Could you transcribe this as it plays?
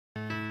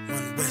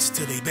west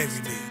till they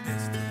bury me.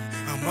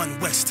 I'm one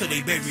west till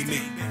they bury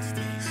me.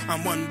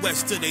 I'm one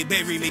west till they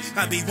bury me.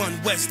 I be one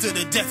west to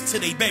the death till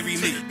they bury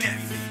me.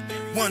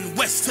 One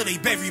west till they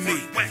bury me.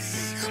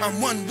 I'm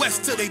one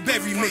west till they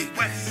bury me.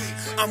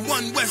 I'm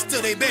one west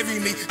till they bury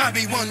me. I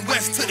be one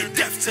west to the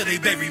death till they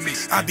bury me.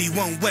 I be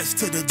one west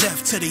to the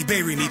death till they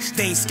bury me.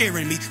 They ain't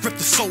scaring me. Rip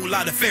the soul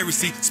out of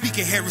Pharisee.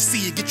 Speaking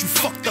heresy and get you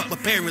fucked up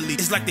apparently.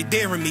 It's like they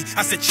daring me.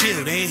 I said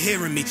chill, they ain't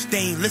hearing me.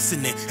 They ain't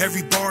listening.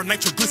 Every bar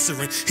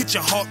nitroglycerin. Hit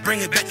your heart, bring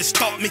it back to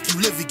start, make you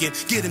live again.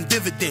 Get them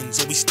dividends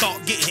or we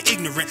start getting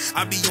ignorant.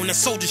 I be on that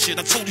soldier shit.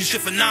 I told you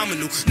shit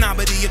phenomenal. Nah,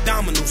 but he a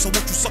domino. So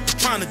what you suckers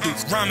trying to do?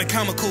 Rhyming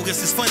comical.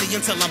 Guess it's funny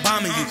until I'm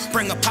bombing you.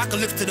 Bring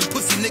apocalypse to them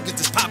pussy niggas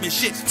that's popping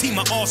shit. Team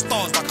of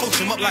all-stars, I coach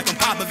them up like I'm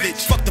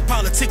Popovich. Fuck the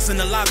politics and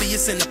the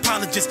lobbyists and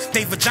apologists.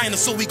 They vagina,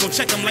 so we gon'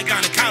 check them like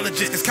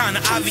gynecologists. It's kinda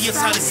obvious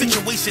how the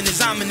situation is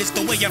ominous.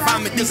 The way I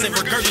vomit this and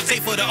regurgitate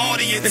for the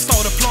audience. They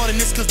start applauding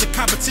this cause the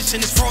competition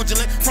is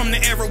fraudulent. From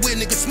the era where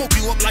niggas smoke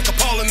you up like a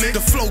parliament.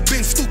 The flow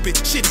been stupid,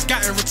 shit has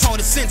gotten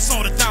retarded since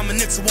all the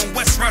dominance of one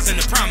west rising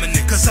to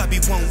prominent. Cause I be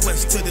one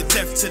west to the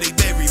death till they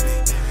bury me.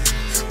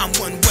 I'm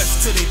one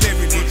west till they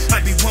bury me.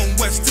 I be one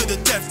west to the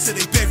death till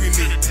they bury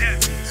me.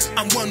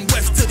 I'm one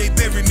west till they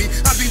bury me.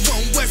 I be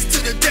one west to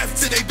the death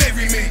till they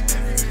bury me.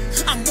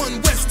 I'm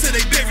one west till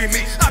they bury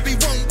me. I be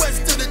one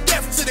west to the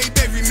death till they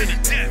bury me.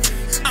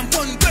 I'm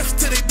one west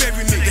till they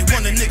bury me. They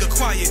want a nigga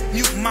quiet,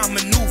 mute my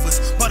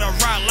maneuvers, but I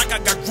ride like I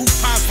got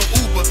Groupons for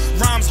Uber.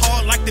 Rhymes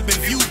hard like they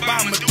been viewed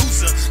by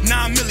Medusa.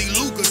 9 milli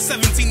Luger,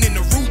 17 in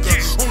the Ruger.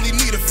 Only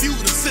need a few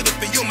to sit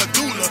up in your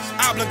medulla.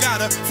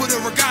 Obligata for the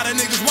regatta,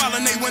 niggas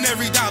wildin', they win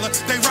every dollar.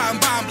 They riding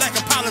by in black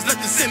Impalas, let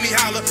the semi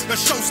holler. The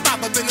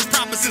showstopper been as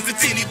proper since the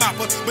teeny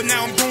bopper. But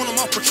now I'm growing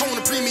them off Patron,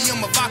 a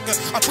premium of vodka.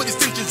 I put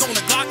extensions on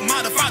the Glock,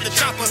 modified the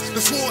chopper.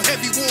 The swore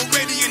heavy, war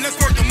ready, and that's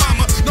worth the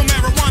mama. No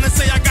marijuana,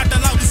 say I got the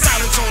loudest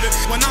silence on it.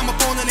 When I'm up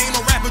on it, ain't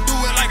no rapper do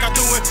it like I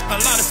do it. A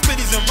lot of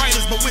spitties and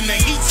writers, but when they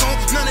heat's on,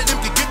 none of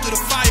them can get to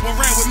the fire.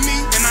 Around with me,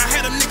 and I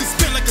had them niggas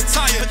spin like a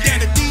tire.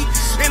 Down the D,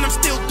 and I'm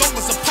still dope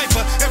as a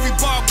piper. Every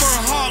bar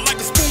burn hard like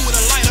a spoon with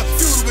a lighter.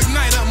 Fuel to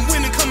igniter, I'm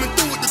winning, coming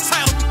through with the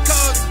title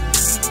because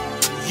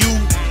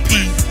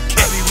U.P.K.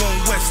 I be one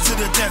west to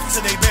the death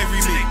till they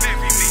bury me.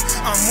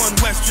 I'm one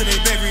west till they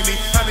bury me.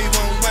 I be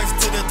one west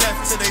to the death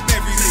till they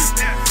bury me.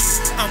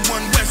 I'm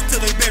one west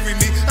till they bury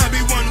me. I be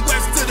one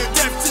west to the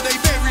death till they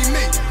bury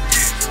me.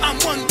 I'm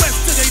one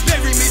west till they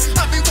bury me.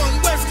 I be one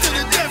west to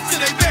the death till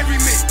they bury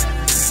me.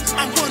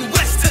 I'm one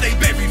west till they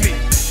bury me.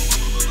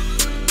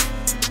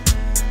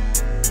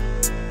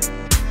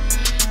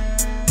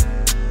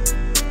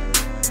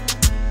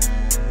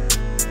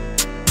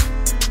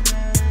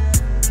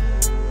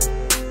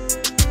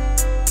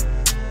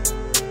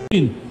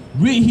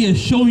 Right here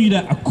showing you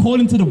that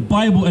according to the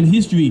Bible and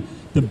history,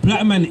 the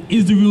black man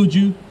is the real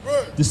Jew.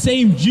 The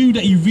same Jew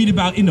that you read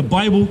about in the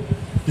Bible.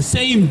 The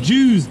same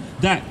Jews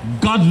that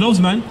God loves,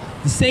 man.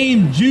 The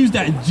same Jews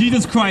that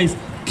Jesus Christ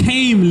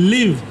came,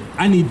 lived,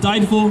 and he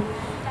died for.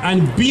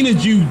 And being a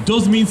Jew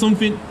does mean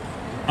something.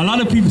 A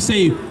lot of people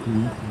say,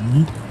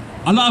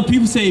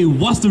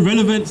 what's the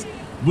relevance?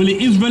 Well,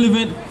 it is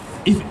relevant.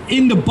 If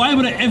in the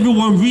Bible that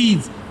everyone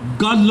reads,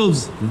 God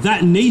loves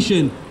that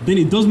nation, then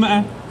it does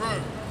matter.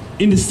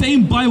 In the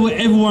same Bible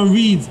everyone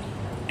reads,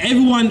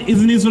 everyone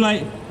is an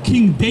Israelite.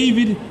 King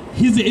David,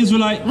 he's an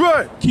Israelite.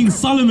 Right. King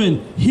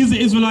Solomon, he's an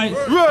Israelite.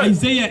 Right.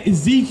 Isaiah,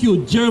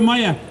 Ezekiel,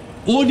 Jeremiah,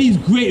 all these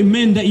great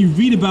men that you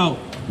read about,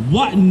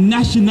 what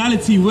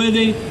nationality were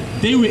they?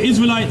 They were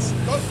Israelites.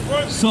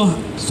 That's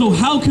right. So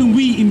how can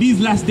we in these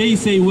last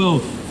days say,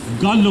 well,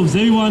 God loves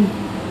everyone?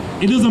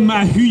 It doesn't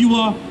matter who you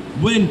are.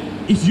 When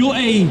if you're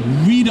a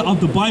reader of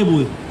the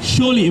Bible,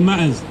 surely it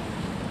matters.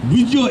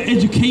 With your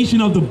education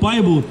of the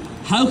Bible,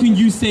 how can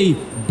you say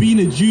being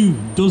a Jew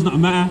does not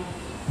matter?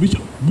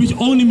 Which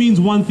only means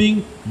one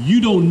thing: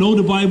 you don't know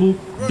the Bible.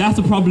 That's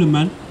the problem,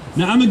 man.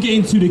 Now I'm gonna get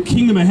into the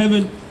kingdom of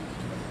heaven.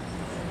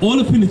 All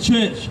up in the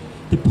church,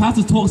 the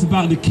pastor talks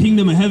about the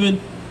kingdom of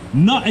heaven,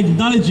 not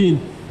acknowledging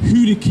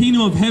who the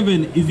kingdom of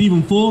heaven is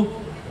even for.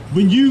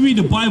 When you read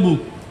the Bible,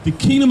 the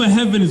kingdom of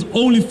heaven is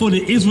only for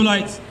the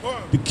Israelites.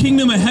 The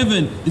kingdom of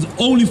heaven is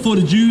only for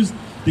the Jews.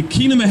 The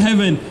kingdom of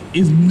heaven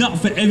is not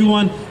for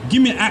everyone.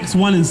 Give me Acts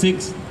 1 and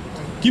 6.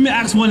 Give me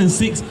Acts 1 and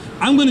 6.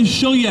 I'm going to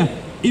show you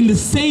in the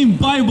same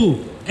Bible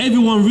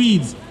everyone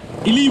reads.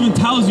 It even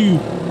tells you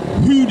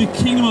who the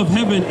kingdom of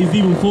heaven is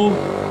even for.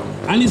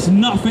 And it's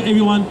not for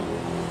everyone.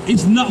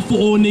 It's not for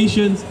all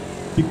nations.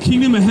 The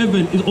kingdom of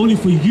heaven is only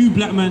for you,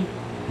 black man.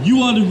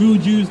 You are the real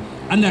Jews.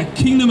 And that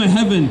kingdom of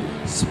heaven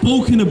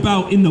spoken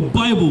about in the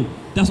Bible,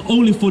 that's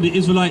only for the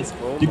Israelites.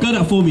 You got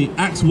that for me?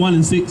 Acts 1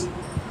 and 6.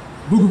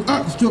 Book of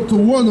Acts chapter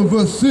 1 and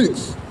verse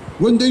 6.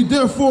 When they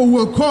therefore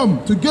were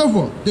come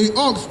together, they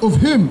asked of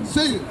him,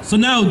 saying... So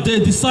now the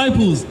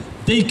disciples,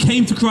 they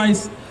came to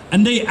Christ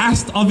and they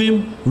asked of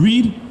him,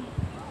 read.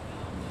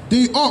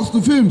 They asked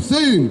of him,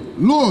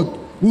 saying, Lord,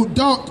 wilt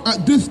thou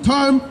at this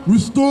time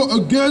restore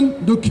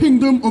again the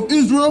kingdom of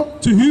Israel?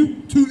 To who?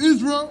 To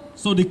Israel.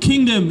 So the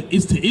kingdom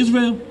is to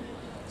Israel.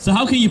 So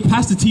how can your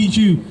pastor teach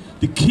you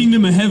the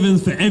kingdom of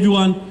heaven's for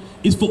everyone.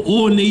 It's for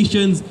all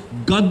nations.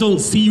 God don't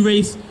see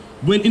race.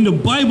 When in the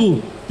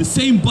Bible, the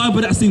same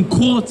Bible that's in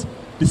court,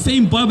 the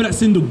same Bible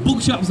that's in the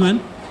bookshops,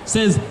 man,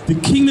 says the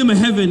kingdom of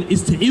heaven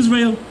is to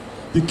Israel.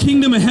 The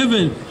kingdom of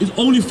heaven is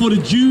only for the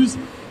Jews.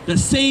 The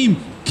same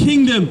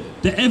kingdom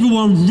that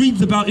everyone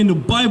reads about in the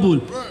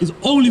Bible is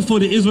only for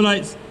the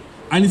Israelites.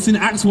 And it's in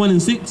Acts 1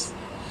 and 6.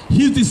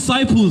 His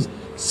disciples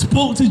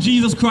spoke to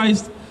Jesus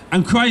Christ,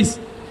 and Christ,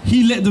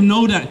 he let them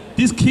know that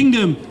this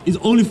kingdom is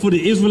only for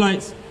the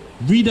Israelites.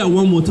 Read that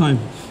one more time.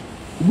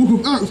 The book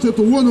of Acts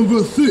chapter 1 and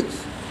verse 6.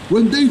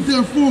 When they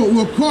therefore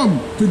were come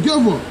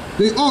together,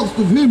 they asked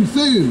of him,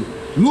 saying,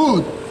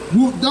 Lord,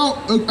 wilt thou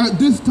at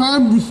this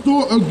time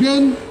restore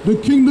again the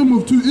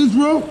kingdom to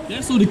Israel?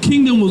 Yeah, so the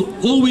kingdom was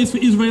always for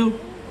Israel.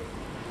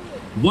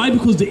 Why?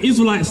 Because the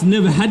Israelites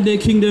never had their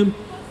kingdom.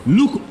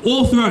 Look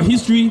all throughout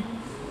history,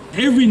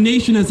 every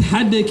nation has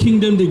had their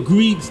kingdom. The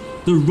Greeks,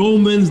 the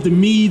Romans, the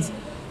Medes,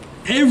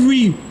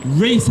 every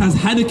race has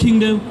had a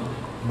kingdom.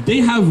 They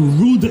have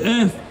ruled the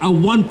earth at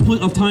one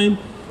point of time,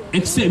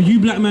 except you,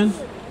 black man.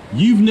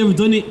 You've never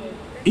done it.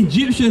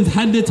 Egyptians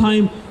had their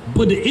time,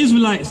 but the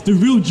Israelites, the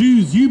real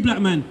Jews, you,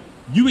 black man,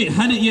 you ain't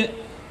had it yet.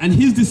 And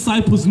his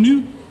disciples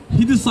knew.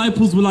 His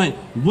disciples were like,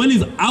 when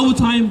is our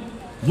time?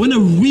 When are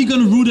we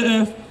gonna rule the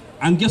earth?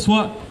 And guess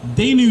what?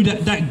 They knew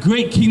that that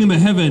great kingdom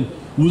of heaven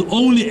was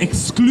only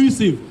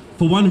exclusive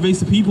for one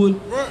race of people.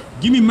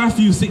 Give me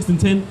Matthew 6 and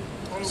 10.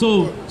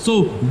 So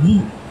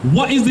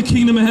what is the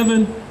kingdom of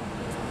heaven?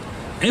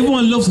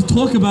 Everyone loves to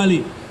talk about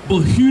it, but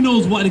who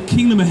knows what the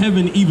kingdom of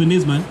heaven even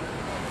is, man?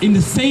 In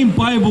the same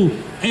Bible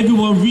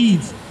everyone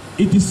reads,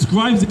 it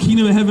describes the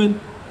kingdom of heaven.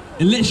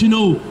 It lets you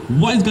know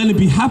what is going to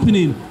be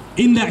happening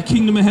in that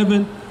kingdom of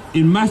heaven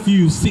in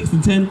Matthew 6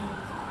 and 10.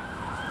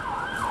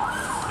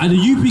 At the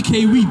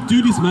UPK, we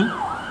do this, man.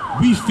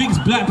 We fix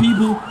black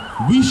people.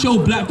 We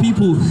show black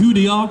people who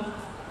they are.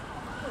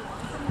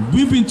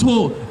 We've been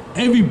taught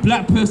every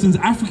black person's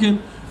African,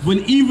 when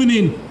even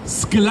in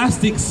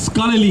scholastic,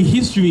 scholarly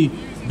history,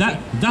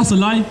 that's a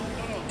lie.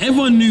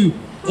 Everyone knew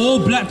all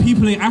black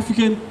people ain't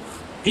African.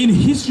 In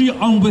history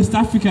on West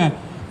Africa,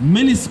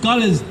 many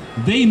scholars,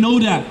 they know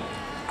that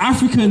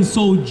Africans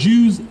sold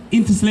Jews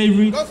into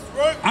slavery. That's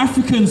right.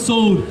 Africans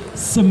sold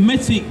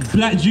Semitic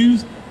black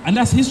Jews, and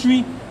that's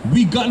history.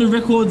 We got the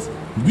records,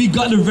 we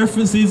got the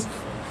references.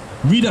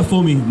 Read that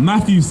for me,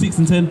 Matthew 6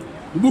 and 10.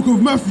 The book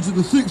of Matthew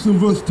chapter 6 and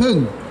verse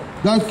 10.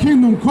 Thy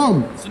kingdom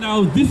come. So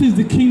now this is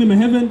the kingdom of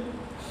heaven,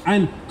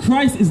 and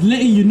Christ is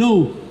letting you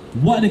know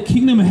what the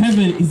kingdom of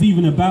heaven is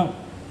even about.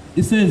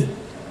 It says,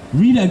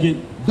 read that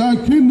again. Thy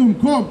kingdom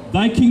come.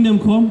 Thy kingdom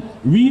come,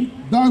 read.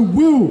 Thy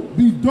will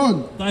be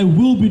done. Thy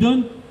will be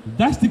done.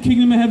 That's the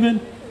kingdom of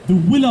heaven, the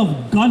will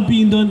of God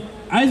being done.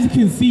 As you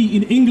can see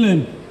in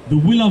England, the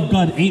will of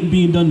God ain't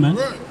being done, man.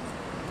 Right.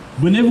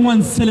 When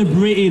everyone's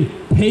celebrating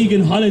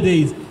pagan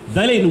holidays,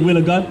 that ain't the will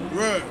of God.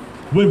 Right.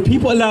 When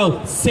people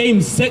allow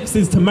same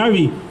sexes to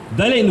marry,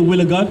 that ain't the will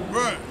of God.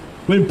 Right.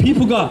 When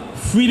people got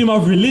freedom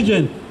of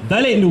religion,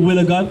 that ain't the will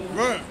of God.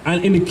 Right.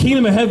 And in the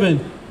kingdom of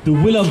heaven, the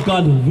will of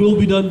God will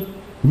be done.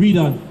 Read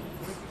on.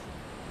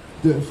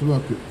 That's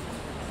like it.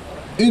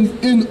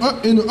 In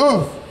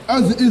earth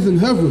as it is in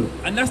heaven.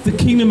 And that's the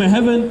kingdom of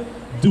heaven.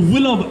 The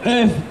will of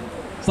earth,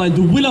 it's like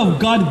the will of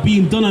God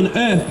being done on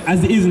earth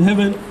as it is in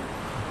heaven.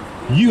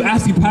 You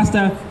ask your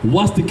pastor,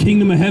 what's the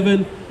kingdom of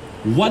heaven?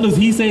 What does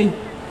he say?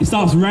 He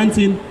starts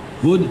ranting.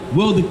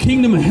 Well, the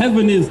kingdom of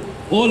heaven is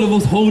all of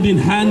us holding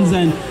hands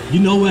and, you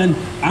know, and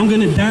I'm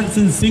going to dance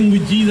and sing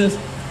with Jesus.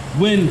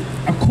 When,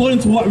 according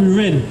to what we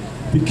read,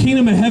 the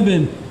kingdom of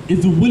heaven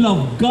is the will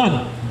of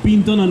God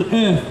being done on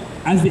earth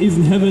as it is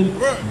in heaven.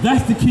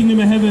 That's the kingdom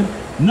of heaven,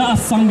 not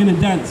a song and a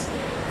dance.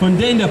 From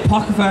there in the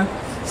Apocrypha,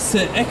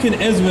 Second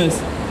Ezra,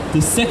 the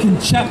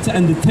 2nd chapter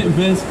and the 10th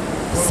verse,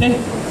 Second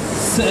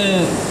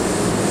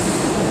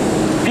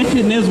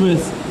Ezra,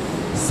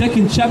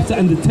 2nd chapter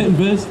and the 10th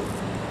verse.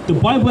 The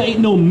Bible ain't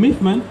no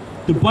myth, man.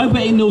 The Bible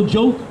ain't no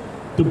joke.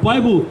 The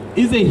Bible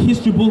is a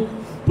history book,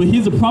 but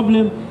here's the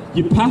problem.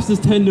 Your pastors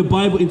turn the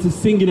Bible into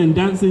singing and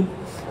dancing.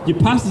 Your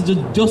pastors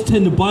just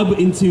turn the Bible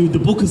into the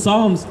book of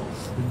Psalms.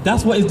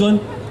 That's what it's done.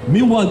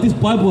 Meanwhile, this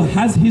Bible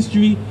has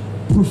history,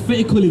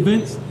 prophetical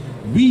events.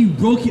 We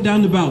broke it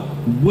down about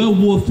World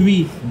War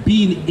III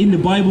being in the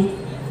Bible.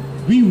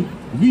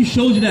 We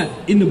showed you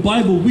that in the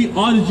Bible, we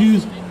are the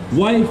Jews.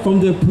 Why?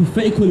 From the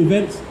prophetical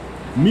events.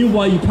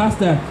 Meanwhile, your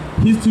pastor,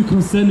 he's too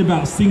concerned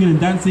about singing and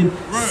dancing.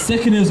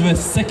 Second Ezra,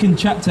 2nd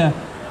chapter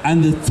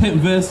and the 10th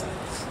verse.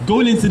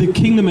 Going into the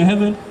kingdom of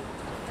heaven.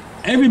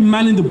 Every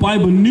man in the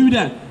Bible knew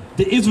that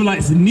the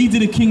Israelites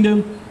needed a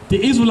kingdom.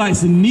 The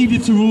Israelites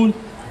needed to rule.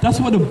 That's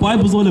what the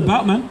Bible's all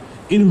about, man.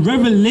 In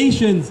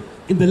Revelations,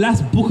 in the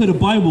last book of the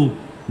Bible,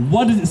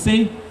 what does it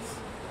say?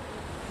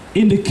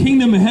 In the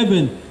kingdom of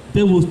heaven,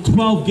 there was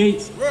 12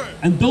 gates.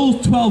 And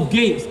those 12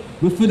 gates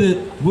were for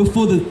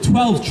the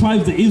 12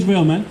 tribes of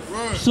Israel, man.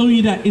 Showing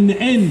you that in the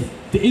end,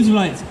 the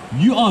Israelites,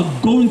 you are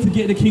going to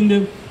get the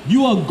kingdom.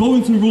 You are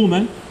going to rule,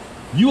 man.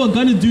 You are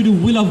going to do the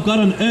will of God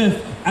on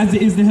earth as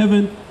it is in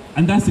heaven.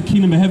 And that's the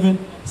kingdom of heaven.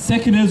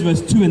 2nd Ezra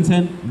 2 and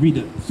 10. Read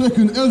it.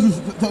 2nd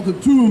Ezra chapter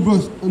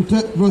 2 and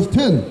verse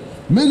 10.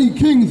 Many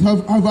kings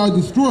have I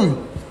destroyed.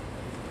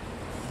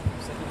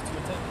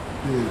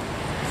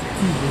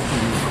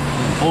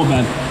 Oh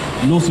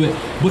man, no sweat.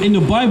 But in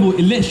the Bible,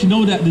 it lets you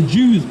know that the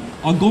Jews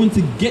are going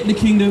to get the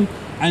kingdom,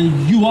 and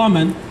you are,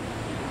 man.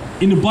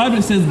 In the Bible,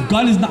 it says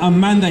God is not a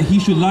man that he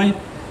should lie.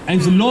 And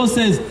if the Lord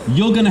says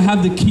you're going to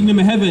have the kingdom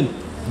of heaven,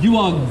 you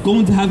are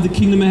going to have the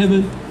kingdom of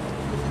heaven.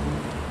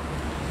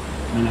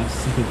 Man, that's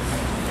second.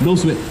 No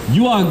sweat.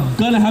 You are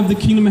going to have the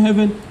kingdom of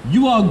heaven.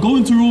 You are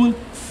going to rule,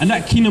 and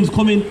that kingdom's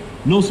coming.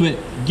 No sweat.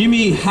 Give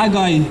me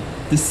Haggai,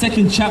 the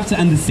 2nd chapter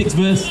and the 6th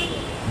verse.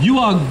 You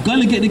are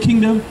going to get the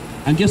kingdom,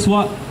 and guess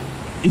what?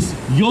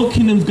 Your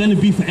kingdom's going to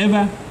be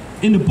forever.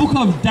 In the book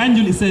of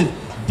Daniel, it says,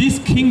 this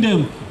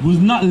kingdom was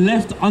not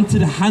left unto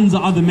the hands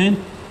of other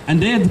men, and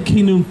they have the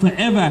kingdom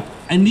forever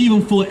and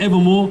even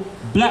forevermore.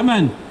 Black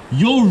man,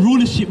 your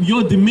rulership,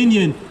 your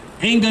dominion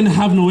ain't going to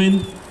have no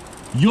end.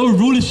 Your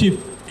rulership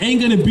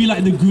ain't going to be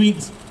like the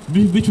Greeks,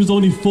 which was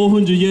only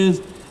 400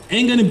 years.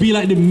 Ain't going to be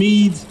like the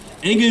Medes.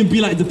 Ain't going to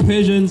be like the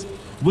Persians.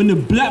 When the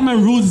black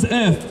man rules this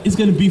earth, it's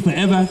going to be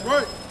forever.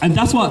 Right. And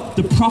that's what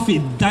the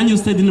prophet Daniel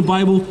said in the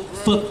Bible,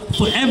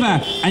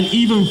 forever and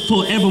even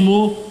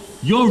forevermore.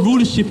 Your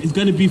rulership is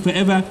going to be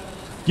forever.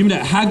 Give me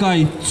that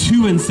Haggai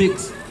 2 and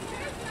 6.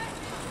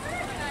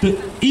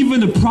 Even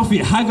the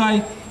prophet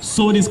Haggai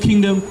saw this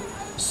kingdom,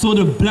 saw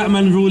the black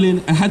man ruling,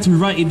 and had to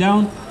write it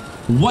down.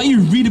 What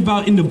you read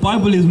about in the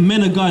Bible is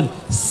men of God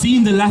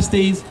seeing the last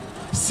days,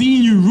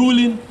 seeing you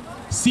ruling,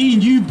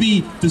 seeing you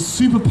be the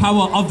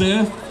superpower of the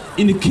earth.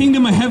 In the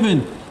kingdom of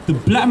heaven, the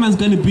black man's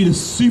going to be the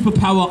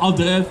superpower of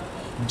the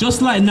earth.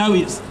 Just like now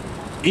it's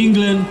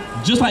England,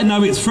 just like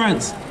now it's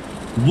France.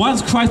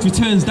 Once Christ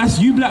returns, that's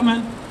you, black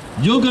man.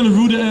 You're going to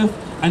rule the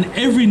earth, and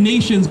every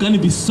nation's going to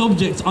be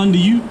subject under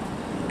you.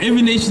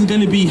 Every nation's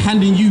going to be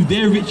handing you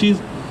their riches.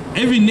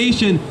 Every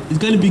nation is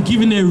going to be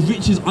giving their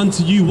riches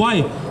unto you.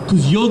 Why?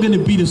 Because you're going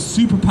to be the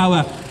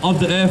superpower of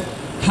the earth.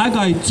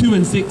 Haggai 2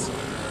 and 6.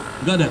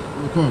 Got that?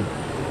 Okay.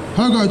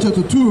 Haggai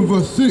chapter 2 and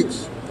verse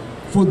 6.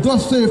 For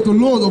thus saith the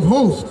Lord of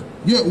hosts,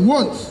 yet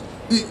once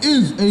it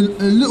is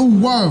a little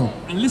while.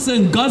 And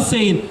listen, God's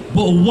saying,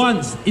 but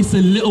once it's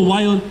a little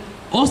while.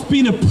 Us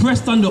being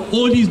oppressed under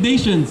all these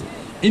nations,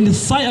 in the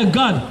sight of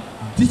God,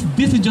 this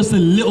is just a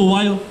little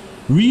while.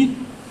 Read.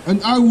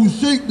 And I will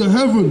shake the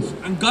heavens.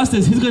 And God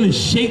says he's going to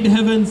shake the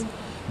heavens.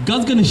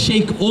 God's going to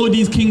shake all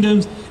these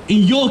kingdoms.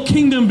 In your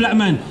kingdom, black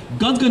man,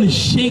 God's going to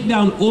shake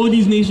down all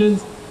these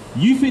nations.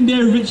 You think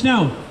they're rich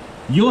now?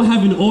 You're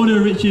having all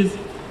their riches.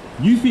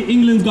 You think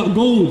England's got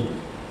gold?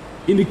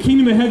 In the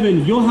kingdom of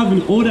heaven, you're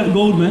having all that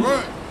gold, man.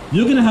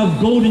 You're going to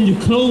have gold in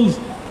your clothes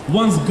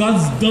once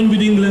God's done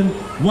with England,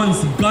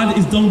 once God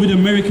is done with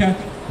America,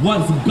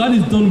 once God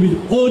is done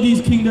with all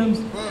these kingdoms.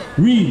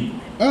 Read.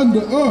 And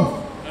the earth,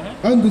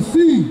 and the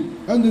sea,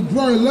 and the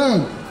dry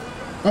land,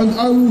 and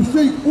I will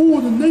shake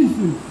all the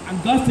nations.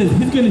 And God says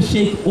he's going to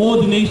shake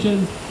all the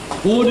nations,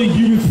 all the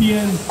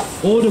Europeans,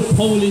 all the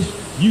Polish,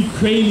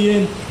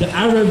 Ukrainian, the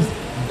Arabs.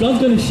 God's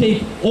going to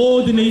shake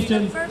all the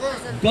nations.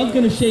 God's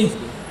going to shake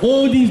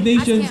all these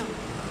nations.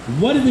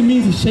 What does it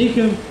mean to shake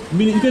them? I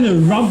mean, he's going to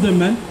rob them,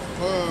 man.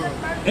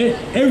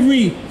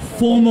 Every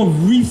form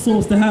of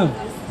resource to have,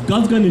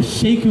 God's going to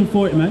shake him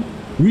for it, man.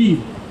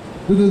 Read.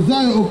 The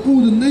desire of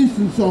all the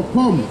nations shall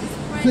come,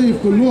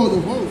 saith the Lord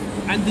of hosts.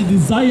 And the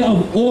desire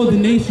of all the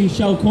nations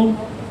shall come.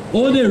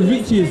 All their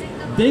riches,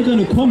 they're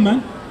going to come,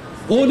 man.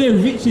 All their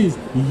riches,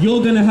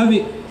 you're going to have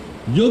it.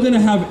 You're going to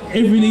have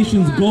every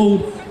nation's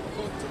gold.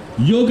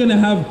 You're going to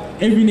have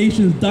every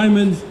nation's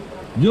diamonds.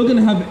 You're going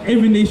to have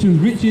every nation's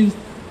riches.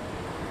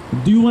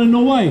 Do you want to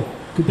know why?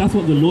 Because that's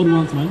what the Lord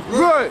wants, man.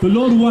 Right. The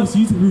Lord wants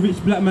you to be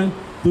rich, black man.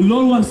 The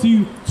Lord wants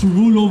you to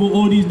rule over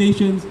all these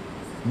nations.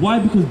 Why?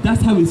 Because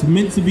that's how it's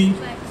meant to be.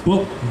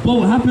 But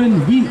what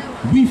happened?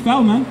 We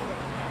fell, man.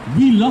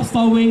 We lost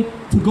our way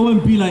to go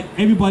and be like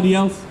everybody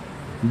else.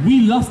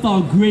 We lost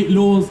our great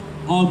laws,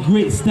 our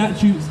great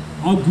statutes,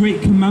 our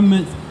great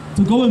commandments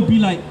to go and be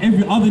like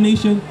every other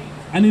nation.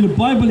 And in the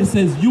Bible it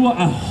says you are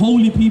a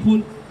holy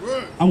people.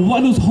 And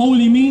what does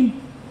holy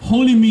mean?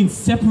 Holy means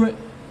separate.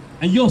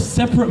 And you're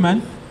separate,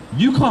 man.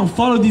 You can't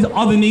follow these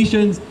other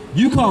nations.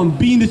 You can't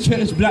be in the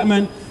church, black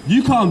man.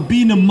 You can't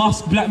be in the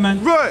mosque, black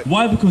man. Right.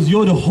 Why? Because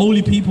you're the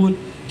holy people.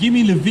 Give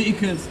me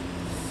Leviticus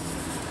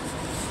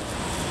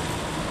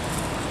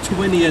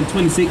 20 and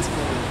 26.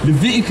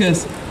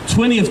 Leviticus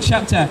 20th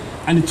chapter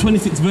and the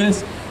 26th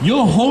verse.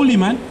 You're holy,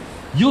 man.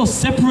 You're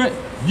separate.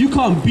 You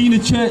can't be in the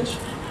church.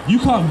 You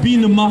can't be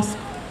in the mosque.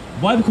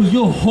 Why? Because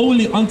you're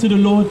holy unto the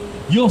Lord.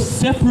 You're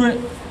separate.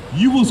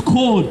 You was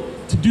called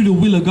to do the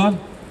will of God.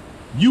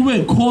 You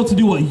weren't called to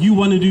do what you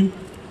want to do.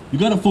 You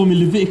got it for me,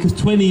 Leviticus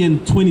 20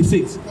 and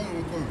 26.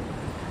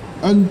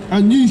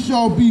 And ye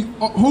shall be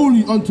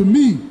holy unto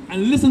me.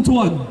 And listen to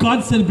what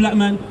God said, black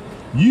man.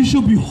 You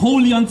should be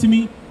holy unto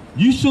me.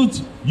 You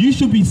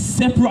should be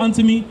separate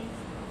unto me.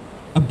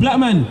 A black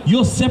man,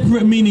 you're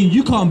separate, meaning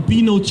you can't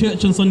be no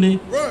church on Sunday.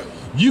 Right.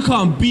 You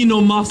can't be no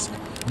mosque.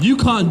 You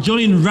can't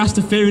join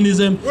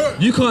Rastafarianism.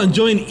 Right. You can't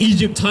join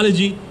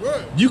Egyptology.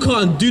 Right. You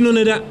can't do none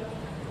of that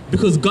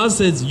because God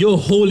says you're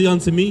holy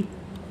unto me.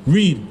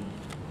 Read.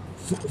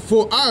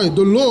 For I,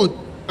 the Lord,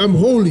 am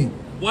holy.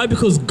 Why?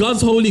 Because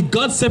God's holy.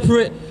 God's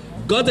separate.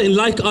 God ain't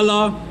like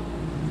Allah.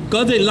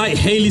 God ain't like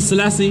Haile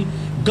Selassie.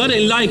 God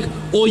ain't like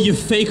all your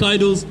fake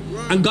idols.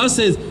 Right. And God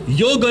says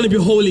you're going to be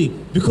holy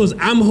because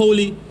I'm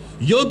holy.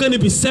 You're going to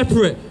be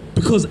separate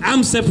because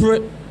I'm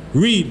separate.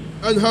 Read.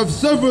 And have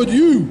severed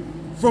you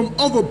from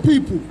other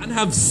people. And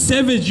have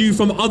severed you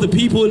from other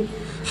people.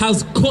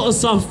 Has cut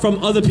us off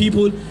from other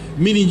people.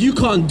 Meaning you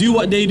can't do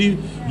what they do.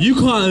 You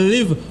can't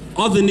live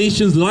other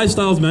nations'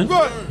 lifestyles, man.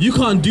 Right. You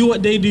can't do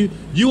what they do.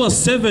 You are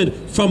severed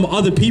from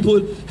other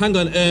people. Hang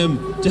on.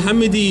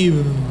 Jahamidi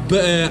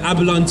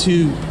Abalon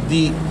to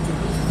the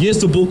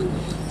Years of book.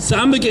 So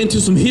I'm gonna get into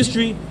some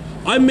history.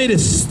 I made a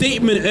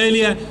statement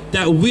earlier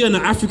that we are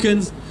not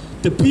Africans.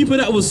 The people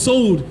that were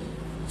sold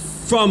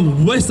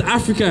from West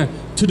Africa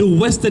to the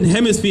Western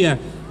Hemisphere,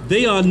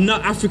 they are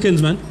not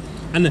Africans, man.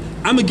 And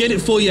I'm gonna get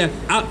it for you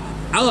out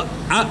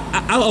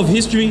of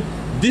history.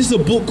 This is a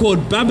book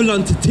called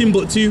Babylon to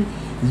Timbuktu,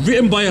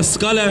 written by a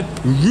scholar,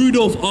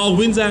 Rudolph R.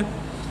 Windsor.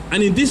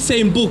 And in this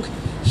same book,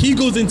 he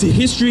goes into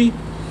history,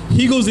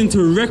 he goes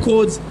into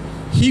records,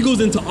 he goes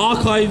into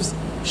archives,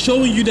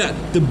 showing you that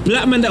the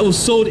black man that was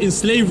sold in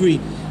slavery,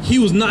 he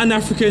was not an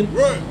African.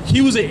 Right.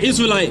 He was an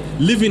Israelite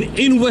living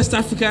in West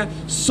Africa,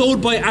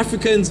 sold by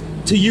Africans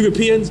to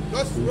Europeans.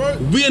 That's right.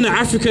 We are not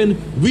African,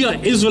 we are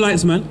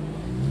Israelites, man.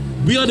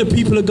 We are the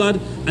people of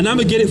God, and I'm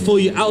gonna get it for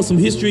you out of some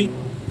history.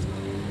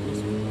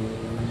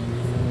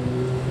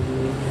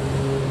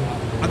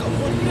 I got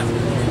one now.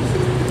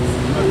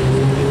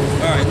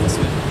 Alright, that's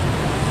it.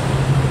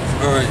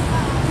 Alright.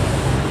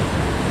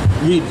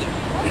 Read.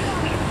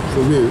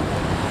 From here.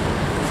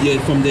 Yeah,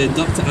 from the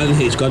Dr.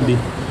 Alan H. Godby.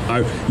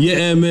 Alright.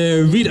 Yeah,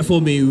 read it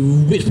for me.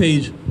 Which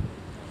page?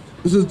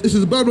 This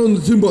is Babylon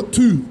to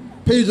Timbuktu,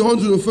 page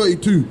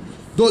 132.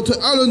 Dr.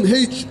 Alan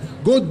H.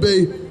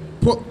 Godby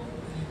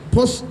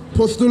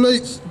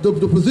postulates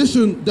the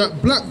position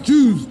that black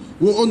Jews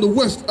were on the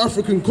West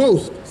African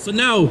coast. So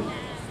now,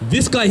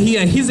 this guy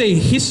here, he's a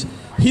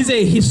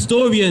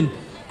historian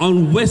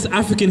on West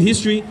African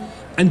history,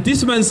 and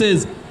this man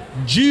says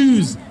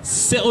Jews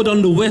settled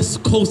on the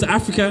west coast of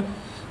Africa.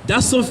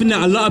 That's something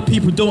that a lot of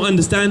people don't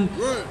understand.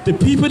 Right. The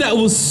people that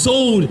were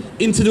sold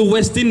into the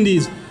West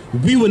Indies,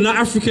 we were not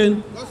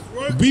African. That's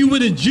right. We were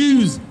the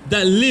Jews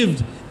that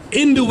lived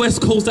in the west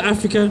coast of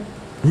Africa.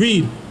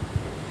 Read.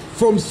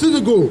 From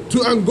Senegal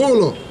to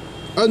Angola,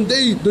 and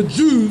the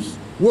Jews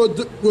were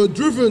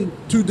driven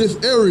to this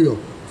area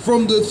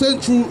from the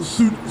Central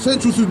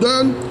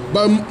Sudan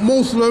by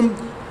Muslim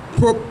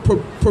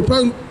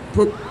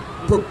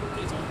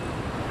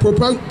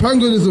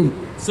propaganism.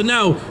 So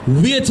now,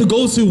 we had to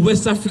go to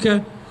West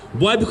Africa.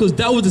 Why? Because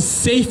that was the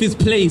safest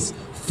place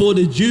for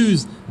the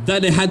Jews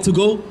that they had to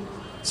go.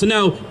 So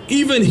now,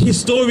 even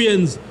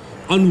historians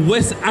on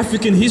West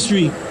African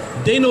history,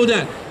 they know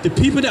that the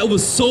people that were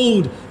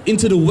sold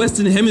into the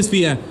Western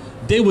Hemisphere,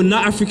 they were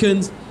not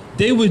Africans.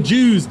 They were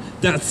Jews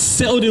that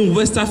settled in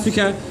West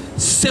Africa,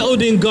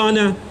 settled in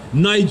Ghana,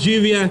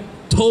 Nigeria,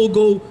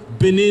 Togo,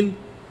 Benin,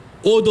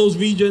 all those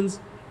regions.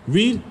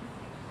 Read.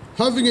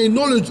 Having a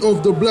knowledge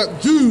of the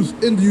black Jews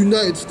in the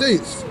United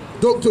States,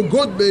 Dr.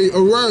 Godby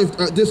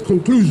arrived at this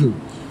conclusion.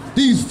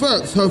 These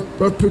facts have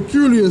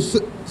peculiar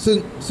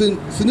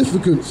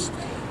significance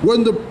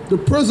when the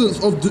presence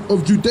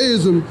of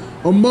Judaism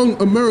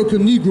among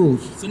American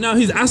Negroes. So now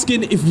he's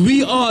asking, if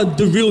we are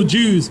the real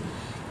Jews,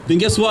 then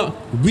guess what?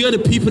 We are the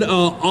people that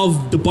are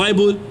of the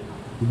Bible.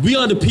 We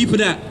are the people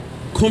that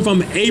come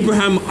from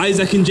Abraham,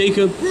 Isaac, and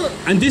Jacob.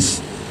 And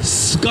this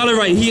scholar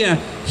right here,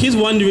 he's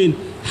wondering,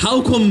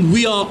 how come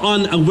we are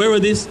unaware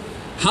of this?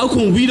 How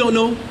come we don't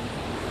know?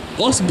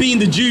 Us being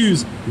the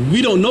Jews,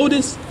 we don't know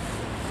this.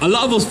 A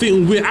lot of us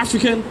think we're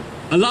African.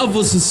 A lot of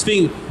us just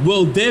think,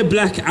 well, they're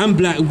black, I'm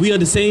black, we are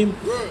the same.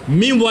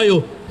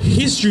 Meanwhile,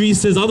 history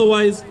says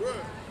otherwise.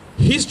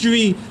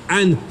 History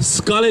and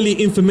scholarly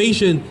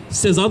information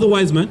says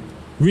otherwise, man.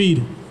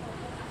 Read.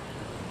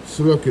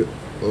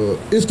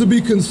 It's to be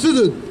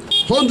considered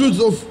hundreds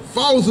of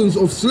thousands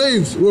of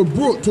slaves were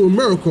brought to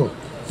America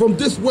from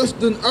this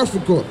Western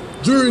Africa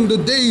during the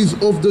days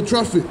of the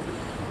traffic,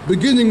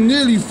 beginning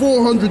nearly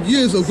 400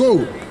 years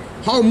ago.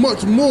 How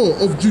much more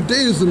of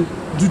Judaism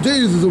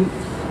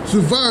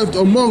survived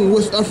among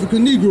West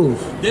African Negroes?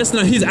 Yes,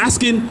 now he's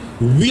asking,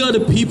 we are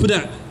the people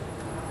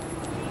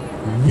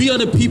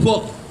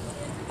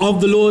of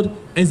the Lord,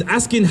 and he's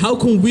asking, how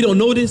come we don't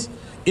know this?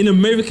 In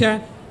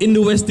America, in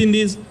the West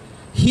Indies,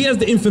 he has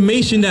the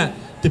information that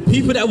the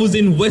people that was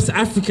in West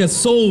Africa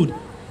sold,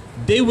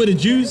 they were the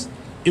Jews.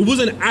 It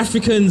wasn't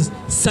Africans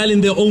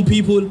selling their own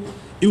people.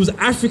 It was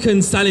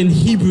Africans selling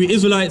Hebrew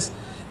Israelites.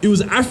 It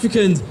was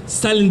Africans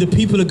selling the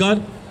people of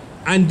God.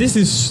 And this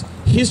is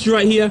history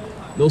right here.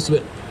 No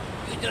sweat.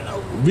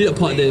 Read that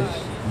part there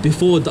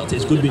before Dr.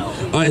 Godby. All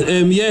right,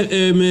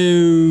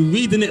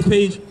 read the next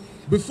page.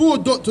 Before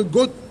Dr.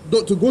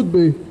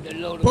 Godby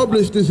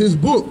published his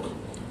book,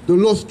 the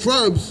lost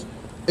tribes,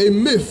 a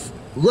myth.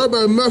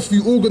 Rabbi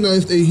Matthew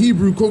organized a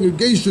Hebrew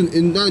congregation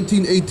in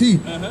 1918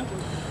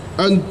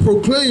 and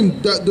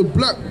proclaimed that the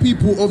black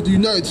people of the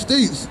United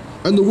States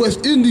and the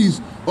West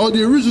Indies are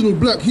the original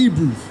black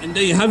Hebrews. And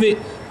there you have it.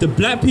 The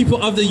black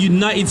people of the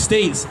United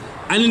States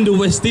and in the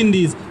West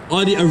Indies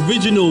are the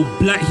original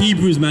black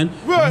Hebrews, man.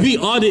 Right. We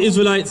are the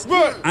Israelites.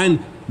 Right.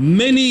 And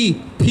many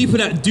people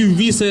that do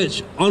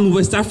research on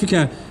West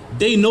Africa,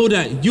 they know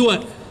that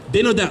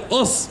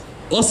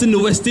us in the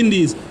West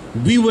Indies,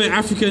 we were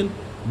African.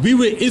 We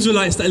were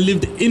Israelites that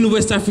lived in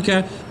West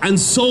Africa and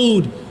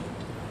sold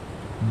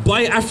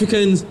by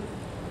Africans,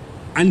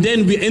 and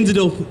then we ended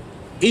up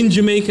in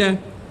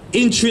Jamaica,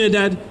 in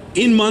Trinidad,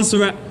 in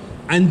Montserrat,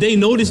 and they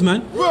know this,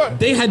 man. Right.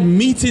 They had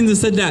meetings and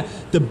said that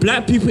the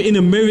black people in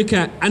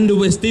America and the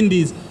West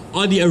Indies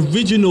are the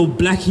original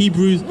black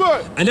Hebrews.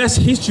 Right. And that's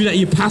history that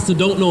your pastor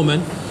don't know,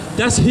 man.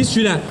 That's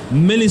history that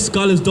many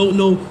scholars don't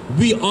know.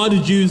 We are the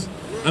Jews,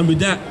 and with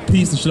that,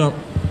 peace and shalom.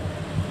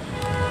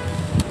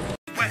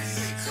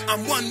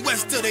 I'm one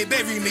west till they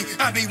bury me.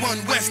 I be one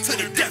west to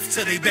the death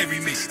till they bury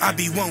me. I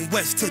be one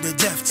west to the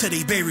death till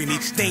they bury me.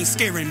 They ain't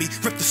scaring me.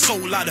 Rip the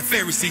soul out of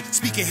Pharisee.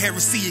 Speaking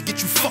heresy, it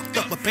get you fucked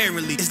up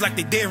apparently. It's like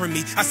they daring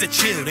me. I said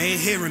chill, they ain't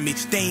hearing me.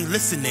 They ain't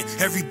listening.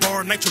 Every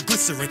bar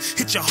nitroglycerin.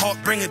 Hit your heart,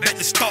 bring it back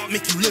to start,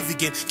 make you live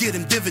again. Get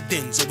them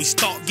dividends or we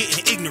start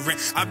getting ignorant.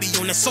 I be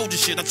on that soldier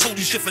shit. I told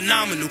you shit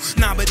phenomenal.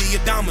 Nah, but he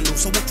a domino.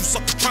 So what you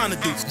suckers trying to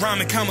do?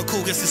 Rhyming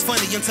comical, guess it's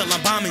funny until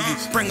I'm bombing you.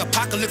 Bring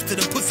apocalypse to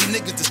them pussy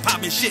niggas that's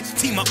popping shit.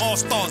 Team of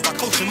all-stars, I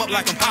coach them up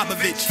like I'm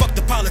Popovich. Fuck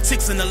the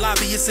politics and the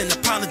lobbyists and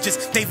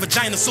apologists. They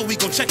vagina, so we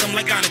gon' check them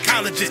like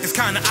gynecologists. It's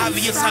kinda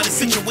obvious how the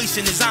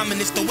situation is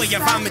ominous. The way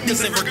I vomit this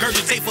and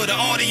regurgitate for the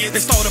audience.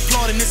 They start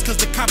applauding this cause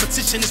the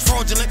competition is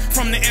fraudulent.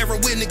 From the era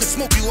where niggas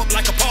smoke you up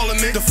like a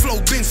parliament. The flow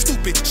been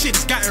stupid, shit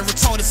has gotten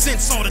retarded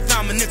since all the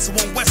dominance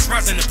of one west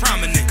rising to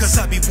prominent. Cause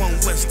I be one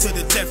west to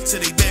the death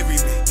till they bury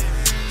me.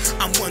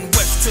 I'm one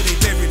west till they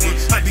bury me.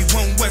 I be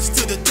one west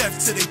to the death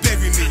till they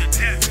bury me.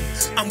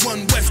 I'm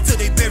one west till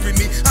they